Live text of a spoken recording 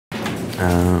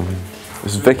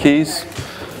This is Vicky's,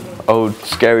 old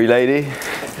scary lady.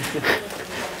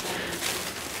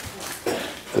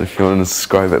 If you want to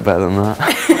describe it better than that.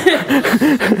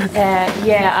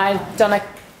 Yeah, I've done a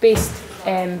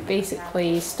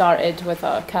basically started with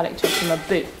a character from a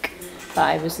book that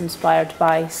I was inspired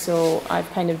by, so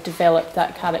I've kind of developed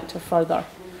that character further,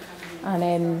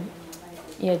 and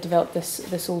yeah, developed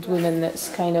this old woman that's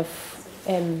kind of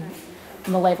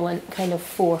malevolent kind of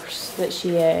force. That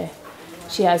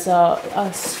she has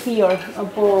a sphere, a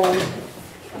ball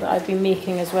that I've been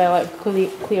making as well out of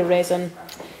clear resin,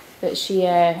 that she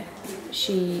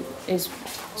is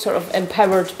sort of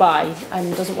empowered by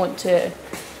and doesn't want to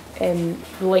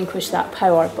relinquish that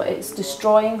power, but it's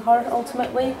destroying her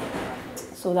ultimately.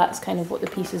 So that's kind of what the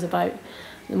piece is about.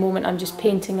 At the moment I'm just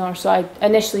painting her. So I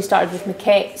initially started with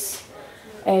maquettes,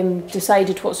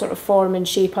 decided what sort of form and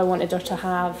shape I wanted her to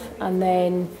have, and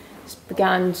then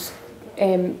began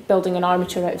building an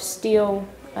armature out of steel,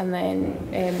 and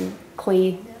then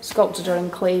clay, sculpted her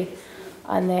in clay,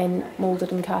 and then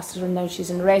moulded and casted her, and now she's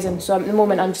in resin. So at the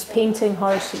moment I'm just painting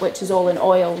her, which is all in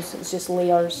oils. It's just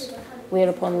layers, layer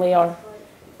upon layer,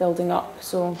 building up.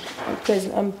 So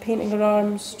I'm painting her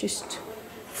arms, just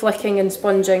flicking and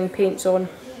sponging paints on.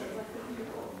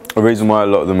 The reason why a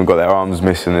lot of them have got their arms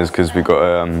missing is because we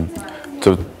got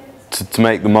to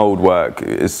make the mould work.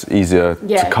 It's easier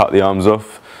to cut the arms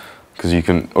off, because you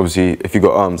can obviously, if you've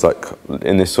got arms like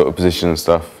in this sort of position and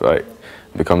stuff, like,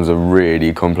 it becomes a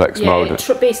really complex mould. Yeah,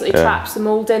 it basically traps the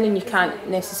mould in, and you can't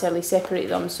necessarily separate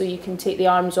them, so you can take the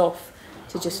arms off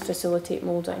to just facilitate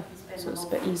moulding, so it's a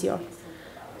bit easier.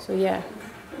 So yeah,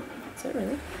 that's it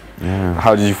really. Yeah.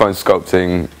 How did you find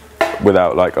sculpting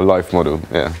without like a life model?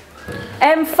 Yeah.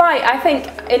 Fine. I think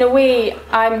in a way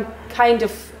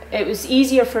it was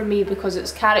easier for me because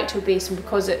it's character based, and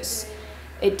because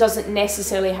it doesn't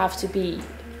necessarily have to be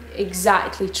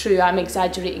exactly true. I'm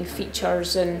exaggerating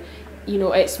features, and you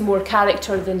know, it's more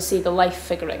character than say the life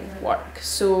figuring work.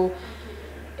 So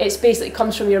it's basically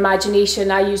comes from your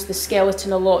imagination. I use the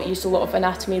skeleton a lot, used a lot of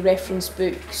anatomy reference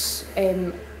books.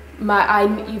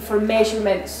 For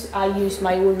measurements, I used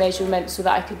my own measurements so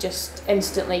that I could just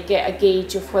instantly get a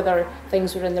gauge of whether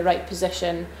things were in the right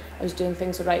position, I was doing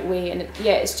things the right way, and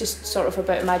it's just sort of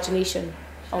about imagination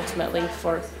ultimately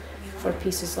for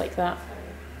pieces like that.